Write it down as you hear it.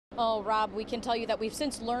Oh, Rob, we can tell you that we've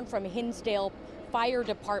since learned from Hinsdale Fire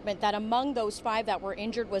Department that among those 5 that were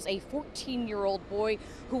injured was a 14-year-old boy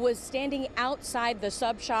who was standing outside the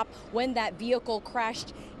sub shop when that vehicle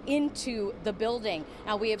crashed into the building.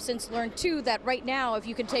 Now, we have since learned too that right now, if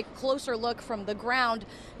you can take a closer look from the ground,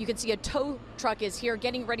 you can see a tow truck is here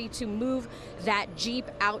getting ready to move that Jeep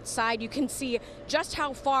outside. You can see just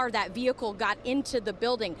how far that vehicle got into the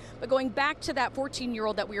building. But going back to that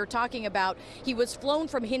 14-year-old that we were talking about, he was flown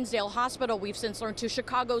from Hinsdale Hospital, we've since learned, to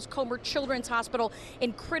Chicago's Comer Children's Hospital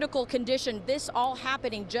in critical condition. This all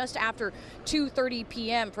happening just after 2:30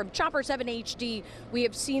 p.m. From Chopper 7 HD, we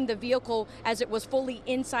have seen the vehicle as it was fully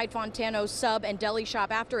inside Fontano's sub and deli shop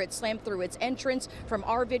after it slammed through its entrance. From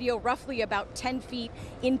our video, roughly about 10 feet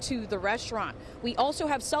into the restaurant. We also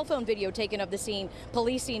have cell phone video taken of the scene.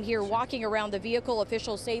 Police seen here walking around the vehicle.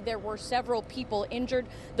 Officials say there were several people injured.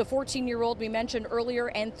 The 14-year-old we mentioned earlier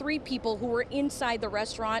and 3 people who were inside the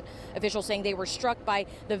restaurant. Officials saying they were struck by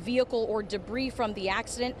the vehicle or debris from the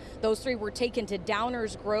accident. Those 3 were taken to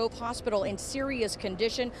Downers Grove Hospital in serious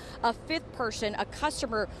condition. A 5th person, a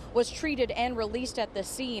customer, was treated and released at the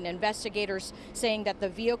scene. Investigators saying that the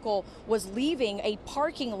vehicle was leaving a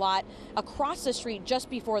parking lot across the street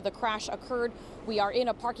just before the crash occurred. We are in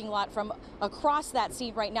a parking lot from across that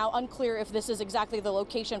scene right now. Unclear if this is exactly the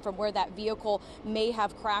location from where that vehicle may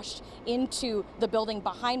have crashed into the building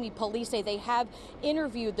behind me. Police say they have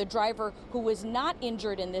interviewed the driver who was not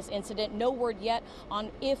injured in this incident. No word yet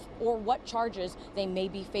on if or what charges they may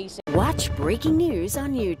be facing. Watch breaking news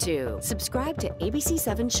on YouTube. Subscribe to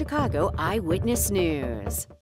ABC7 Chicago Eyewitness News.